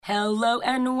Hello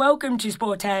and welcome to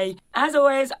Sporté. As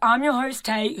always, I'm your host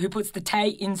Tay, who puts the Tay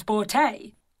in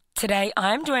Sporté. Today,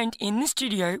 I'm joined in the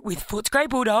studio with Footscray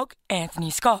Bulldog Anthony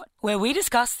Scott, where we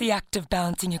discuss the act of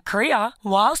balancing a career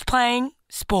whilst playing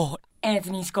sport.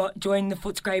 Anthony Scott joined the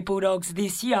Footscray Bulldogs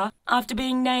this year after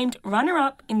being named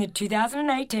runner-up in the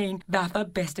 2018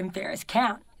 VAFA Best and Fairest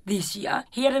Count. This year,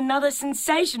 he had another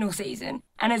sensational season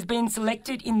and has been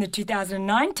selected in the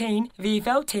 2019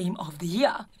 VFL Team of the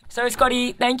Year. So,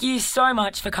 Scotty, thank you so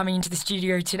much for coming into the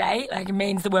studio today. It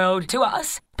means the world to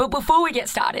us. But before we get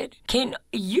started, can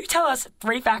you tell us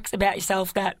 3 facts about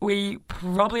yourself that we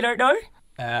probably don't know?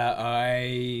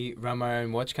 I run my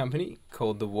own watch company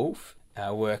called The Wolf.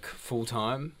 I work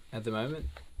full-time at the moment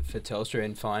for Telstra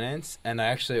in finance, and I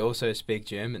actually also speak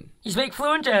German. You speak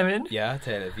fluent German? Ja,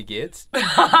 Taylor, wie geht's?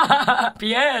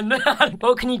 Bien.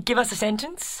 Well, can you give us a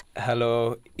sentence?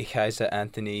 Hallo, ich heiße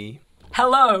Anthony.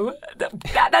 Hello?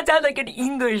 That sounds like an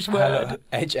English word. Hello.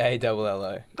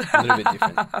 H-A-L-L-O. A little bit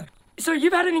different. So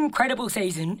you've had an incredible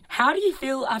season. How do you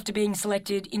feel after being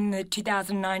selected in the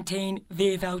 2019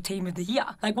 VFL Team of the Year?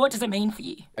 What does it mean for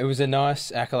you? It was a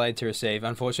nice accolade to receive.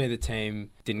 Unfortunately, the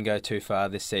team didn't go too far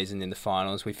this season in the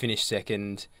finals. We finished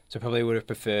second, so probably would have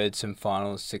preferred some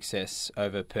finals success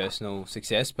over personal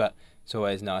success, but it's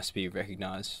always nice to be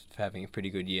recognised for having a pretty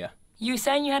good year. You were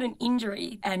saying you had an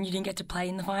injury and you didn't get to play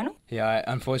in the final? Yeah,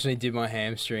 I unfortunately did my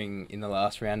hamstring in the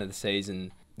last round of the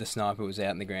season. The sniper was out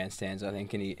in the grandstands, I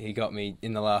think, and he got me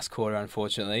in the last quarter,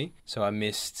 unfortunately. So I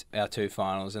missed our 2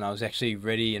 finals, and I was actually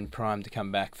ready and primed to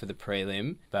come back for the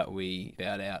prelim, but we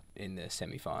bowed out in the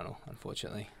semi-final,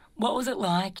 unfortunately. What was it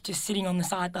like just sitting on the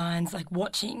sidelines,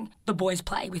 watching the boys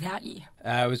play without you?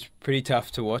 It was pretty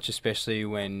tough to watch, especially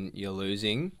when you're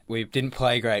losing. We didn't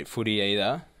play great footy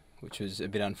either, which was a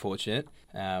bit unfortunate.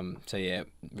 So yeah,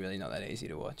 really not that easy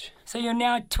to watch. So you're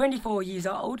now 24 years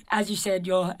old. As you said,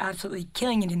 you're absolutely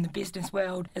killing it in the business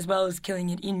world as well as killing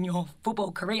it in your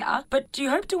football career. But do you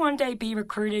hope to one day be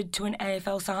recruited to an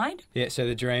AFL side? Yeah, so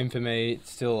the dream for me,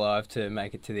 it's still alive to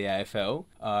make it to the AFL.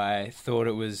 I thought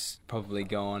it was probably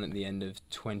gone at the end of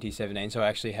 2017, so I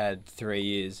actually had 3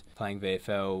 years playing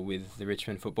VFL with the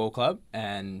Richmond Football Club,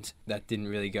 and that didn't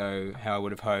really go how I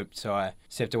would have hoped, so I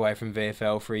stepped away from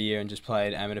VFL for a year and just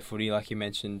played amateur footy, like you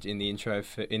mentioned in the intro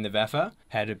in the VAFA.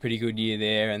 Had a pretty good year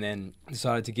there, and then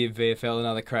decided to give VFL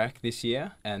another crack this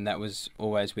year, and that was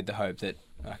always with the hope that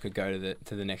I could go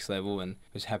to the next level, and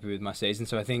was happy with my season.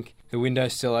 So I think the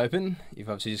window's still open. You've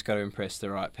obviously just got to impress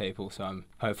the right people, so I'm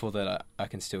hopeful that I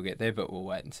can still get there, but we'll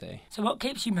wait and see. So what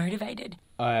keeps you motivated?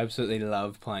 I absolutely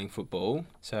love playing football,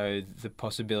 so the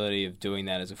possibility of doing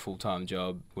that as a full-time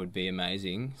job would be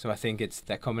amazing. So I think it's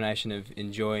that combination of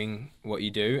enjoying what you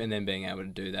do and then being able to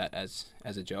do that as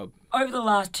a job. Over the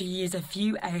last 2 years, a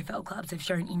few AFL clubs have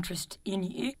shown interest in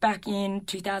you. Back in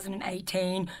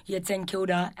 2018, you had St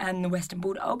Kilda and the Western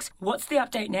Bulldogs. What's the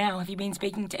update now? Have you been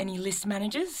speaking to any list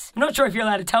managers? I'm not sure if you're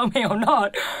allowed to tell me or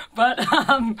not, but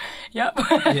yep.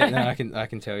 Yeah, no, I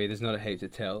can tell you. There's not a heap to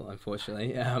tell,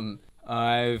 unfortunately.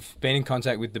 I've been in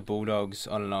contact with the Bulldogs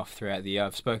on and off throughout the year.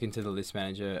 I've spoken to the list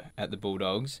manager at the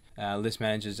Bulldogs. List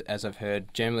managers, as I've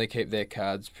heard, generally keep their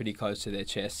cards pretty close to their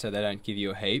chest, so they don't give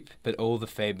you a heap. But all the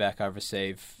feedback I've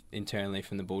received internally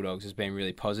from the Bulldogs has been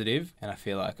really positive, and I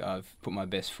feel like I've put my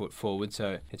best foot forward,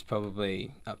 so it's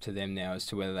probably up to them now as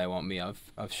to whether they want me. I've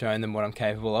shown them what I'm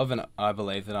capable of, and I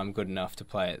believe that I'm good enough to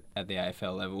play at the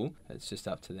AFL level. It's just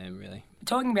up to them, really.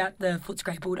 Talking about the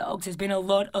Footscray Bulldogs, there's been a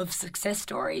lot of success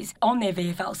stories on their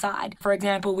VFL side. For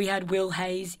example, we had Will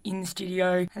Hayes in the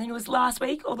studio, I think it was last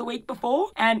week or the week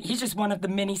before, and he's just one of the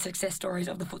many success stories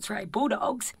of the Footscray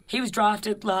Bulldogs. He was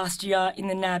drafted last year in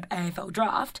the NAB AFL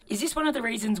draft. Is this one of the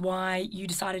reasons why you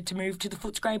decided to move to the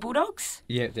Footscray Bulldogs?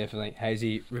 Yeah, definitely.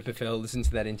 Hazy Ripperfeld listened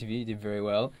to that interview, did very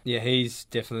well. Yeah, he's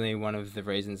definitely one of the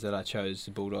reasons that I chose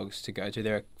the Bulldogs to go to.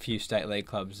 There are a few state league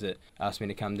clubs that asked me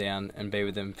to come down and be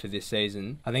with them for this season.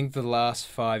 I think the last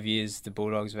 5 years the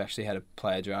Bulldogs have actually had a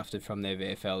player drafted from their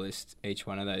VFL list each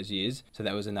one of those years, so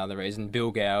that was another reason.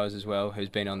 Bill Gowers as well, who's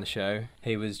been on the show,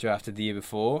 he was drafted the year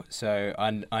before, so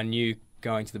I knew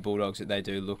going to the Bulldogs that they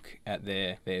do look at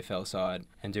their VFL side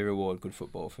and do reward good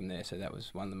football from there, so that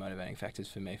was one of the motivating factors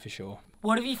for me for sure.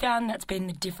 What have you found that's been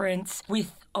the difference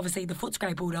with, obviously, the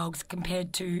Footscray Bulldogs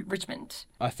compared to Richmond?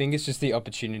 I think it's just the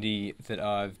opportunity that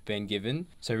I've been given.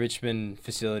 So Richmond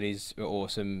facilities are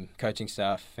awesome, coaching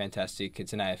staff fantastic,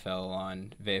 it's an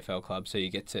AFL-aligned VFL club, so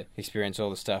you get to experience all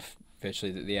the stuff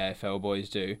virtually that the AFL boys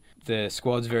do. The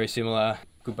squad's very similar,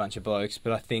 good bunch of blokes,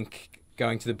 but I think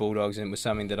going to the Bulldogs, and it was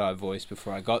something that I voiced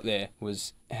before I got there,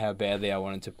 was how badly I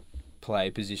wanted to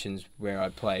play positions where I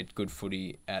played good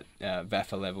footy at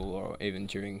VAFA level or even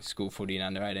during school footy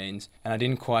and under-18s. And I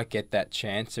didn't quite get that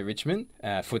chance at Richmond.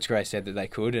 Footscray said that they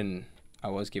could, and I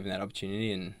was given that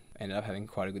opportunity and ended up having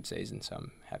quite a good season, so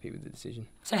I'm happy with the decision.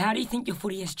 So how do you think your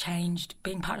footy has changed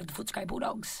being part of the Footscray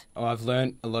Bulldogs? Oh, I've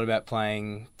learnt a lot about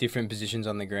playing different positions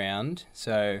on the ground.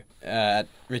 So at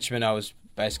Richmond I was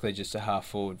basically just a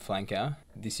half-forward flanker.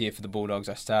 This year for the Bulldogs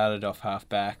I started off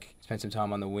half-back, spent some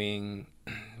time on the wing,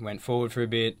 went forward for a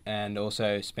bit and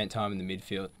also spent time in the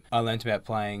midfield. I learnt about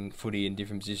playing footy in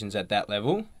different positions at that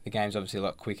level. The game's obviously a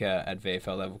lot quicker at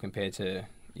VFL level compared to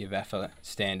your VAFA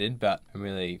standard, but I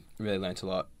really learnt a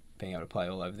lot being able to play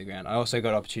all over the ground. I also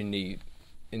got opportunity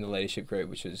in the leadership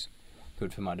group, which was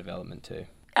good for my development too.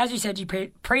 As you said, you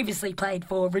previously played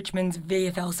for Richmond's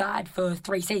VFL side for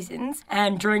 3 seasons,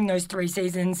 and during those 3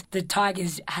 seasons, the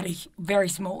Tigers had a very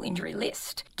small injury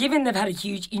list. Given they've had a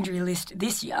huge injury list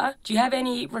this year, do you have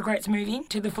any regrets moving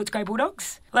to the Footscray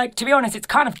Bulldogs? Like, to be honest, it's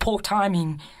kind of poor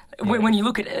timing when you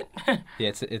look at it.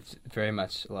 Yeah, it's very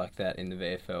much like that in the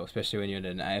VFL, especially when you're at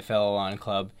an AFL-aligned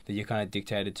club that you're kind of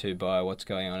dictated to by what's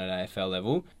going on at AFL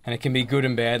level. And it can be good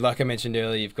and bad. Like I mentioned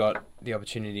earlier, you've got the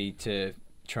opportunity to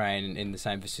train in the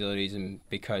same facilities and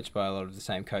be coached by a lot of the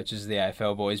same coaches as the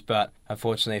AFL boys, but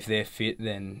unfortunately if they're fit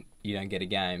then you don't get a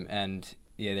game. And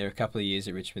yeah, there are a couple of years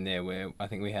at Richmond there where I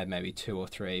think we had maybe 2 or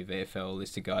 3 VFL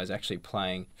listed guys actually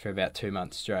playing for about 2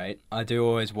 months straight. I do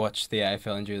always watch the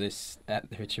AFL injury list at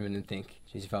Richmond and think,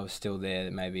 geez, if I was still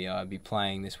there, maybe I'd be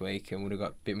playing this week and would have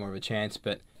got a bit more of a chance.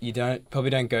 But you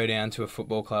probably don't go down to a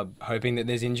football club hoping that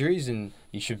there's injuries, and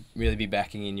you should really be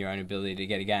backing in your own ability to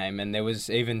get a game. And there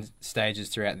was even stages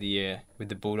throughout the year with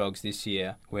the Bulldogs this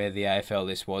year where the AFL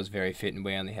list was very fit and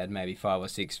we only had maybe 5 or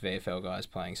 6 VFL guys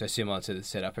playing. So similar to the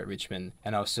setup at Richmond,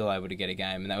 and I was still able to get a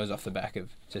game, and that was off the back of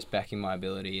just backing my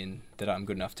ability and that I'm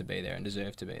good enough to be there and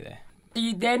deserve to be there.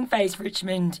 You then faced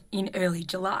Richmond in early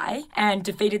July and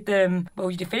defeated them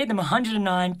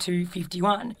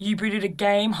 109-51. You booted a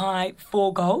game-high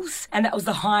 4 goals, and that was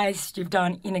the highest you've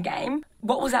done in a game.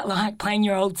 What was that like, playing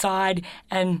your old side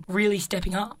and really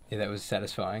stepping up? Yeah, that was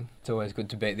satisfying. It's always good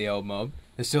to beat the old mob.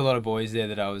 There's still a lot of boys there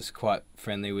that I was quite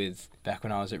friendly with back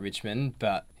when I was at Richmond,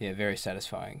 but yeah, very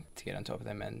satisfying to get on top of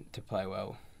them and to play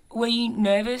well. Were you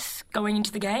nervous going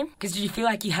into the game? Because did you feel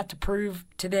like you had to prove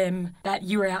to them that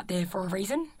you were out there for a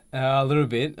reason? A little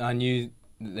bit. I knew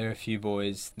that there were a few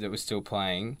boys that were still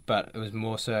playing, but it was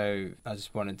more so I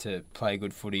just wanted to play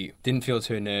good footy. Didn't feel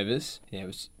too nervous. Yeah, it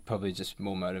was probably just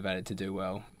more motivated to do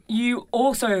well. You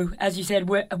also, as you said,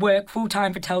 work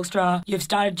full-time for Telstra. You've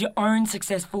started your own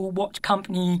successful watch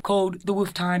company called The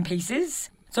Wolf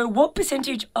Timepieces. So what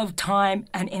percentage of time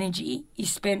and energy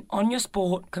is spent on your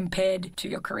sport compared to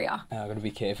your career? I've got to be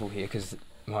careful here because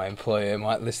my employer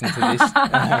might listen to this.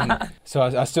 So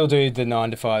I still do the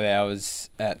 9 to 5 hours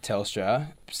at Telstra.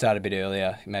 Start a bit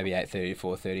earlier, maybe 8:30 to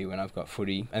 4:30 when I've got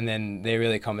footy. And then they're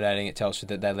really accommodating at Telstra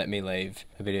that they let me leave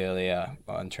a bit earlier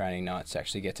on training nights to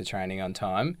actually get to training on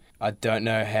time. I don't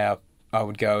know how I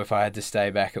would go if I had to stay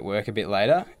back at work a bit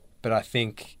later, but I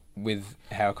think with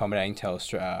how accommodating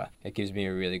Telstra are, it gives me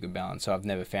a really good balance. So I've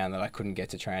never found that I couldn't get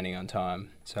to training on time.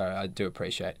 So I do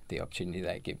appreciate the opportunity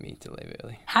they give me to leave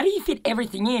early. How do you fit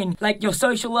everything in? Like your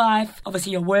social life,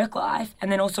 obviously your work life, and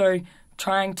then also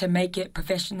trying to make it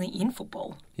professionally in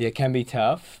football? Yeah, it can be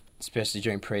tough, especially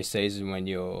during pre-season when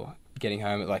you're getting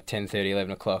home at like 10:30,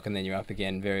 11 o'clock and then you're up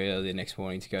again very early the next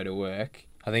morning to go to work.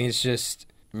 I think it's just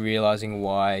realising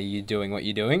why you're doing what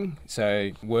you're doing.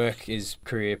 So work is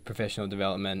career professional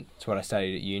development. It's what I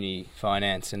studied at uni,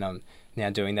 finance, and I'm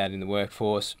now doing that in the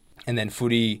workforce. And then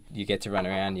footy, you get to run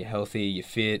around, you're healthy, you're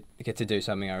fit, you get to do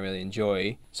something I really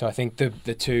enjoy. So I think the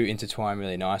two intertwine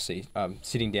really nicely. I'm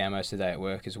sitting down most of the day at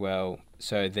work as well.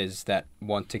 So there's that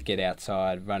want to get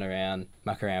outside, run around,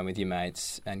 muck around with your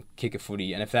mates and kick a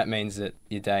footy. And if that means that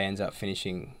your day ends up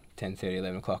finishing 10:30,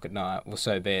 11 o'clock at night, well,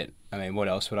 so be it. I mean, what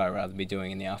else would I rather be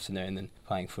doing in the afternoon than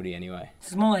playing footy anyway?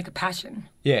 It's more like a passion.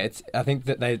 Yeah, I think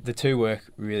that the two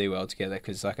work really well together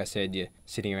because, like I said, you're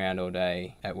sitting around all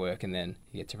day at work and then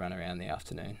you get to run around in the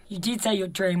afternoon. You did say your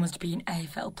dream was to be an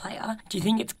AFL player. Do you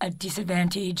think it's a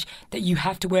disadvantage that you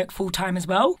have to work full-time as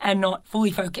well and not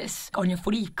fully focus on your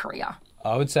footy career?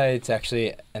 I would say it's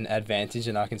actually an advantage,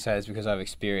 and I can say it's because I've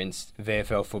experienced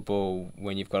VFL football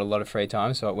when you've got a lot of free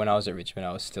time. So when I was at Richmond,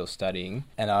 I was still studying,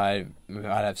 and I'd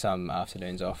have some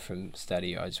afternoons off from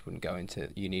study. I just wouldn't go into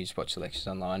uni, just watch the lectures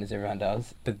online as everyone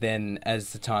does. But then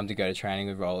as the time to go to training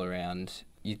would roll around,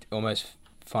 you'd almost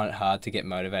find it hard to get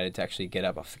motivated to actually get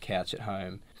up off the couch at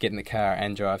home, get in the car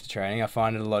and drive to training. I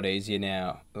find it a lot easier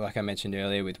now, like I mentioned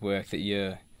earlier with work, that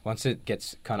you're once it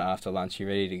gets kind of after lunch, you're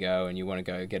ready to go and you want to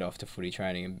go get off to footy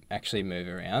training and actually move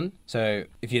around. So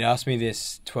if you'd asked me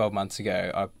this 12 months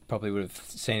ago, I probably would have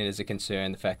seen it as a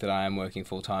concern, the fact that I am working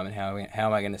full-time and how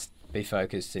am I going to be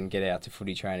focused and get out to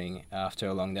footy training after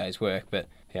a long day's work. But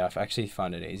yeah, I actually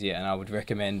find it easier, and I would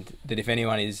recommend that if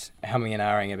anyone is humming and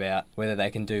ahhing about whether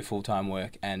they can do full-time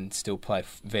work and still play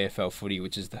VFL footy,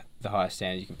 which is the highest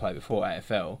standard you can play before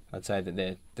AFL, I'd say that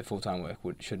the full-time work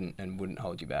shouldn't and wouldn't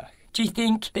hold you back. Do you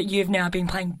think that you've now been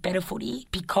playing better footy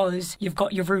because you've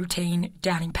got your routine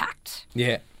down in packed?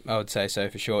 Yeah, I would say so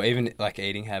for sure. Even like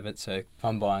eating habits. So if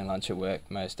I'm buying lunch at work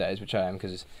most days, which I am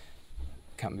because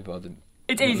I can't be bothered.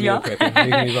 It's easier. Who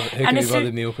can be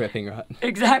bothered meal prepping, right?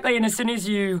 Exactly, and as soon as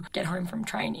you get home from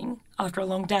training after a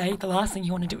long day, the last thing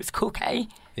you want to do is cook, eh?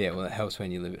 Yeah, well, it helps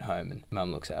when you live at home and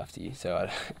mum looks after you. So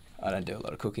I don't do a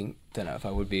lot of cooking. Don't know if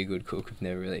I would be a good cook. I've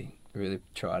never really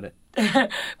tried it.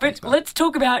 But let's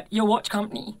talk about your watch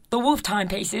company, the Wolf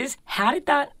Timepieces. How did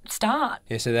that start?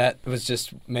 Yeah, so that was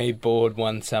just me bored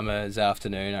one summer's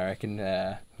afternoon, I reckon,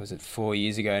 was it 4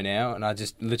 years ago now? And I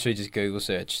just literally just Google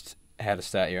searched how to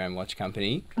start your own watch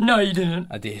company. No, you didn't.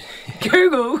 I did.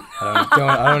 Google. I don't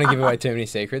want to give away too many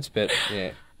secrets, but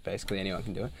yeah, basically anyone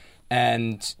can do it.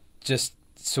 And just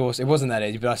it wasn't that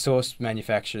easy, but I sourced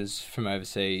manufacturers from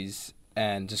overseas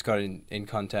and just got in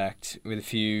contact with a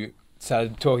few.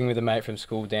 Started talking with a mate from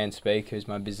school, Dan Speak, who's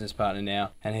my business partner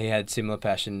now, and he had similar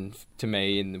passion to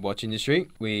me in the watch industry.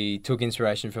 We took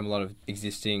inspiration from a lot of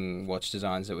existing watch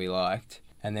designs that we liked,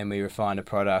 and then we refined a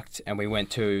product and we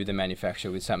went to the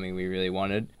manufacturer with something we really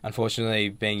wanted. Unfortunately,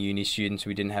 being uni students,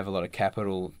 we didn't have a lot of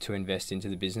capital to invest into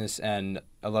the business, and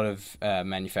a lot of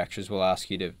manufacturers will ask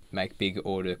you to make big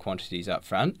order quantities up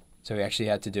front. So we actually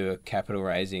had to do a capital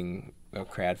raising or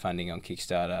crowdfunding on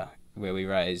Kickstarter, where we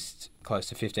raised close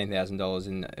to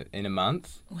 $15,000 in a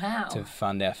month. Wow. To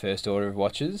fund our first order of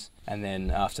watches, and then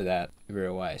after that we were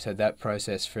away. So that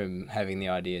process from having the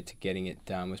idea to getting it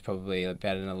done was probably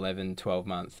about an 11-12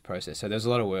 month process. So there's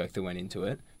a lot of work that went into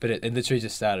it, but it literally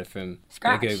just started from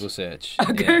scratch. A Google search.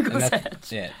 Google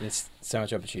search. Yeah, there's so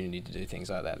much opportunity to do things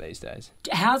like that these days.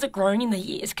 How's it grown in the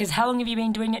years? Because how long have you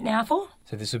been doing it now for?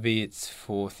 So this will be its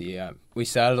 4th year. We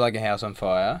started like a house on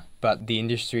fire, but the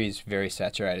industry is very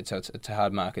saturated, so it's a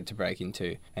hard market to break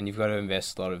into, and you've got to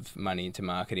invest a lot of money into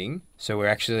marketing. So we're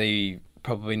actually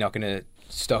probably not going to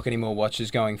stock any more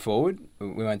watches going forward.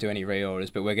 We won't do any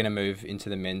reorders, but we're going to move into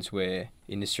the menswear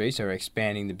industry. So we're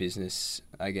expanding the business,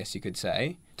 I guess you could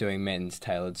say, doing men's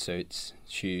tailored suits,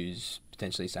 shoes,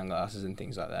 potentially sunglasses and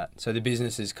things like that. So the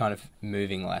business is kind of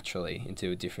moving laterally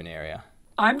into a different area.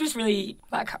 I'm just really,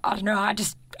 I don't know,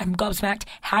 I'm gobsmacked.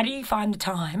 How do you find the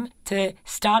time to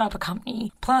start up a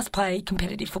company plus play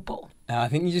competitive football? I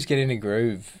think you just get in a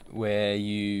groove where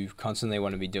you constantly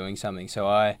want to be doing something. So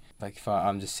if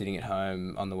I'm just sitting at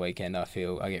home on the weekend, I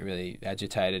get really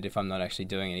agitated if I'm not actually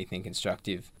doing anything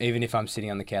constructive. Even if I'm sitting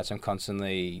on the couch, I'm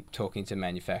constantly talking to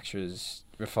manufacturers,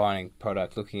 refining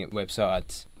product, looking at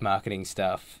websites, marketing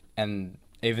stuff, and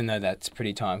even though that's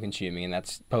pretty time consuming and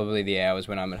that's probably the hours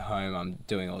when I'm at home I'm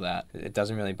doing all that, it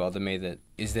doesn't really bother me that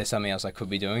is there something else I could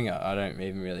be doing? I don't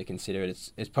even really consider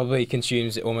it. It probably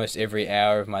consumes almost every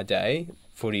hour of my day,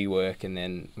 footy, work, and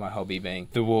then my hobby being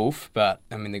the Wolf, but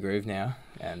I'm in the groove now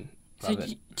and love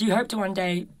it. Do you hope to one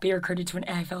day be recruited to an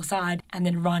AFL side and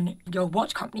then run your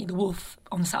watch company, the Wolf,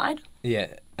 on the side?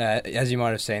 Yeah, as you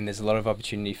might have seen, there's a lot of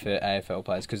opportunity for AFL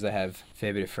players because they have a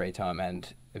fair bit of free time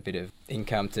and a bit of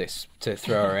income to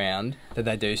throw around, that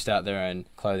they do start their own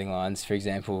clothing lines. For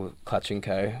example, Clutch &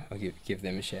 Co. I'll give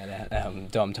them a shout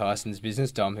out. Dom Tyson's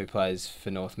business, Dom, who plays for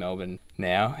North Melbourne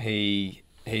now,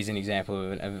 he's an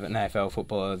example of an AFL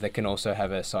footballer that can also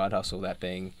have a side hustle, that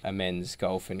being a men's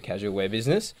golf and casual wear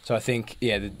business. So I think,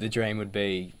 the dream would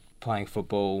be playing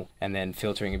football and then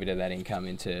filtering a bit of that income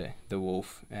into the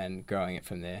Wolf and growing it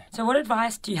from there. So what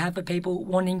advice do you have for people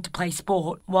wanting to play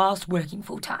sport whilst working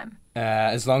full-time?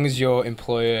 As long as your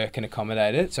employer can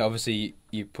accommodate it, so obviously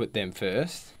you put them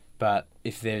first, but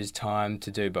if there's time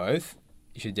to do both,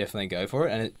 you should definitely go for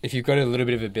it. And if you've got a little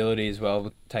bit of ability as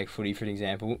well, take footy for an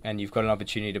example, and you've got an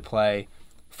opportunity to play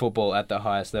football at the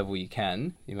highest level you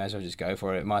can, you may as well just go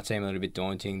for it. It might seem a little bit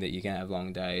daunting that you're going to have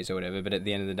long days or whatever, but at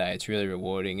the end of the day, it's really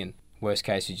rewarding, and worst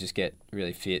case, you just get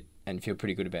really fit and feel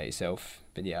pretty good about yourself.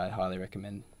 But yeah, I'd highly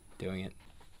recommend doing it.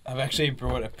 I've actually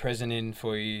brought a present in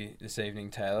for you this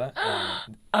evening, Taylor.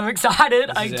 I'm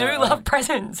excited. I do love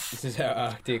presents. This is our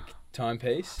Arctic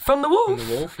timepiece. From the Wolf? From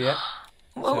the Wolf, yeah.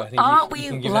 Well, so I think aren't you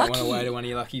can we give lucky? that one away to one of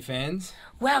your lucky fans.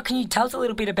 Wow, can you tell us a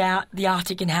little bit about the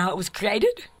Arctic and how it was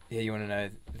created? Yeah, you want to know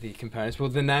the components? Well,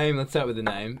 the name, let's start with the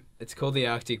name. It's called the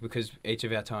Arctic because each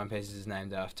of our timepieces is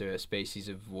named after a species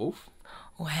of wolf.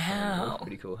 Wow.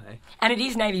 Pretty cool, hey? And it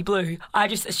is navy blue. I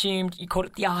just assumed you called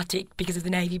it the Arctic because of the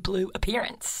navy blue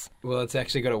appearance. Well, it's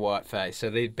actually got a white face, so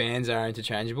the bands are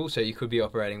interchangeable, so you could be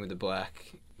operating with a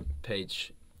black,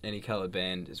 peach, any coloured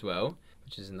band as well,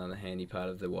 which is another handy part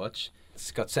of the watch.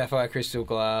 It's got sapphire crystal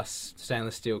glass,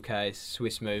 stainless steel case,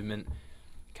 Swiss movement.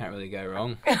 Can't really go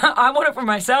wrong. I want it for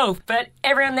myself, but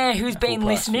everyone there who's been Full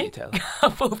price for you, listening, Taylor.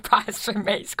 a full price for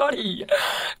me, Scotty.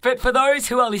 But for those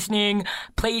who are listening,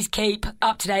 please keep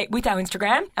up to date with our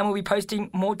Instagram, and we'll be posting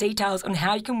more details on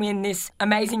how you can win this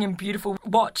amazing and beautiful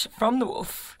watch from the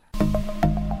Wolf.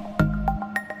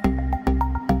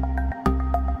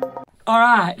 All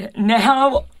right,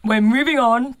 now we're moving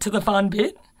on to the fun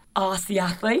bit. Ask the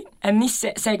Athlete. And this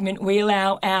segment, we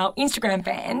allow our Instagram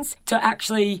fans to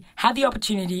actually have the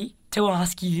opportunity to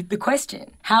ask you the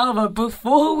question. However,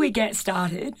 before we get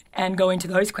started and go into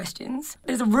those questions,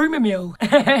 there's a rumour mill.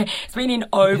 It's been in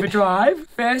overdrive.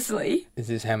 Firstly, Is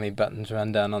this how many buttons were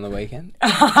undone on the weekend?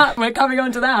 we're coming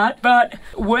on to that, but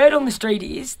word on the street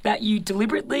is that you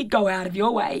deliberately go out of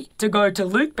your way to go to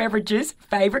Luke Beveridge's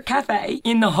favourite cafe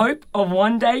in the hope of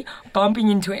one day bumping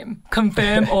into him.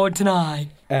 Confirm or deny?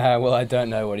 Well, I don't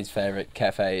know what his favourite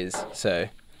cafe is, so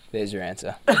there's your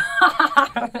answer.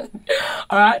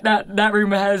 All right, that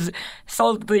rumour has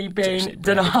solidly been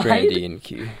denied. Brandy and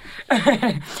Q.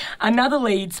 Another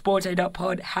lead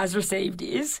Sporto.pod has received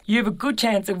is you have a good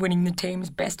chance of winning the team's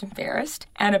best and fairest,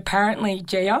 and apparently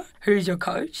Gia, who's your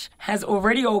coach, has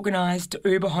already organised to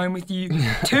Uber home with you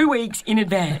 2 weeks in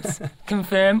advance.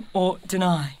 Confirm or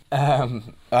deny?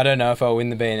 I don't know if I'll win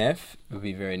the BNF. It would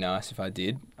be very nice if I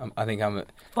did. I think I'm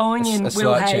Following in a Will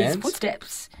slight Hayes' chance.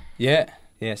 footsteps. Yeah,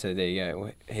 so there you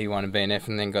go. He won a BNF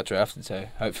and then got drafted, so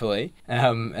hopefully.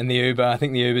 And the Uber, I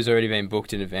think the Uber's already been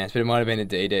booked in advance, but it might have been a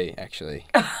DD, actually.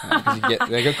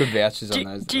 They got good vouchers on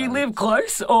those. Do you live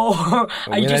close, or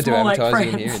are you just more like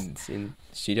friends? In here in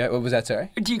studio. What was that,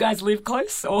 sorry? Do you guys live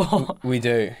close, or...? We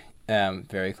do.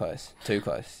 Very close. Too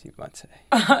close, you might say.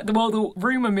 Well, the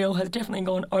rumour mill has definitely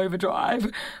gone overdrive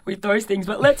with those things.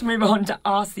 But let's move on to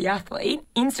Ask the Athlete.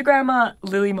 Instagrammer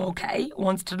Lily Mulcahy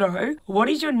wants to know, what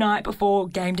is your night before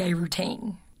game day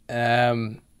routine?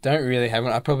 Don't really have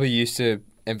one. I probably used to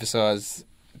emphasise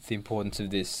the importance of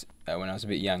this when I was a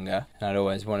bit younger. And I'd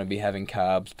always want to be having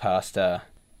carbs, pasta,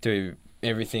 do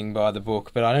everything by the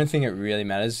book, but I don't think it really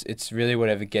matters. It's really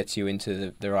whatever gets you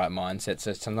into the right mindset.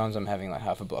 So sometimes I'm having like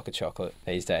half a block of chocolate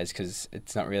these days because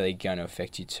it's not really going to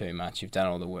affect you too much. You've done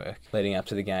all the work leading up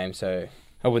to the game, so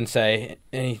I wouldn't say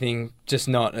anything, just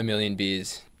not a million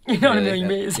beers. You're not a million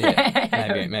beers.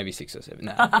 Yeah, maybe 6 or 7.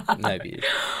 No beers.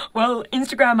 Well,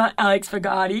 Instagrammer Alex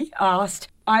Fagati asked,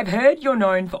 I've heard you're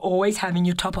known for always having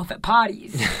your top off at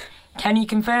parties. Can you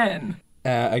confirm?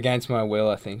 Against my will,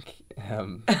 I think.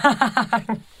 No,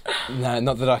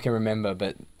 not that I can remember,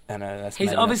 but I know that's.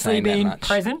 He's obviously been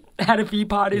present at a few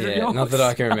parties of yours. Not that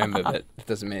I can remember, but it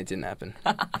doesn't mean it didn't happen.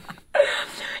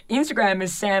 Instagram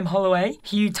is Sam Holloway,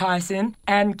 Hugh Tyson,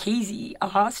 and Keezy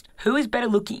asked, who is better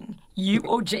looking, you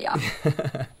or Gia?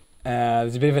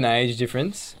 There's a bit of an age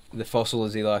difference. The fossil,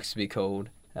 as he likes to be called,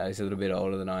 he's a little bit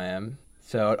older than I am.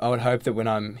 So I would hope that when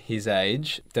I'm his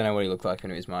age, don't know what he looked like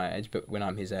when he was my age, but when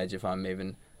I'm his age, if I'm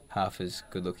even half as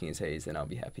good looking as he is, then I'll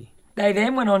be happy. They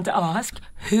then went on to ask,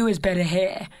 who has better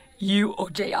hair, you or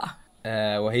Gia?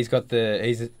 Well, he's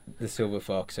the silver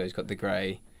fox, so he's got the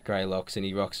grey locks, and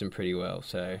he rocks them pretty well.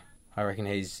 So I reckon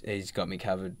he's got me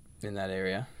covered in that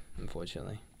area,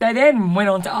 unfortunately. They then went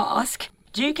on to ask,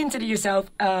 do you consider yourself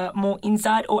a more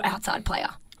inside or outside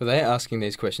player? Were they asking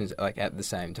these questions like at the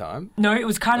same time? No, it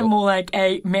was kind of more like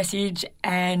a message,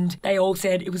 and they all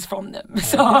said it was from them.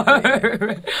 So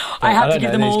I had to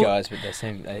give them all. These guys, but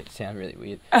they sound really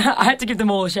weird. I had to give them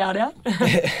all a shout out.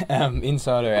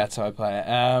 Inside or outside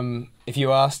player? If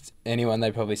you asked anyone,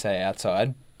 they'd probably say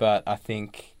outside. But I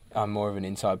think I'm more of an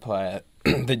inside player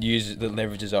that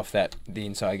leverages off the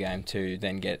inside game to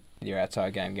then get your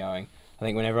outside game going. I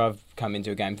think whenever I've come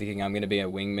into a game thinking I'm going to be a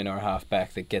wingman or a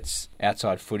half-back that gets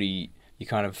outside footy, you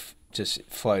kind of just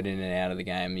float in and out of the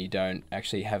game. You don't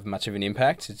actually have much of an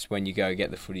impact. It's when you go get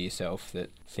the footy yourself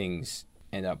that things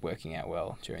end up working out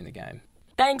well during the game.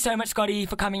 Thanks so much, Scotty,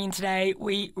 for coming in today.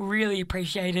 We really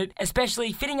appreciate it,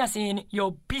 especially fitting us in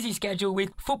your busy schedule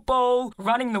with football,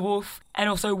 running the Wolf, and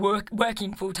also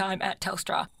working full-time at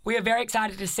Telstra. We are very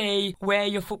excited to see where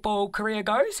your football career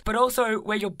goes, but also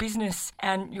where your business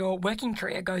and your working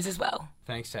career goes as well.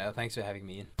 Thanks, Taylor. Thanks for having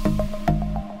me in.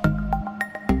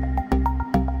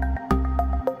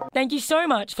 Thank you so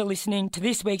much for listening to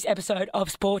this week's episode of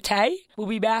Sporté. We'll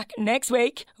be back next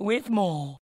week with more.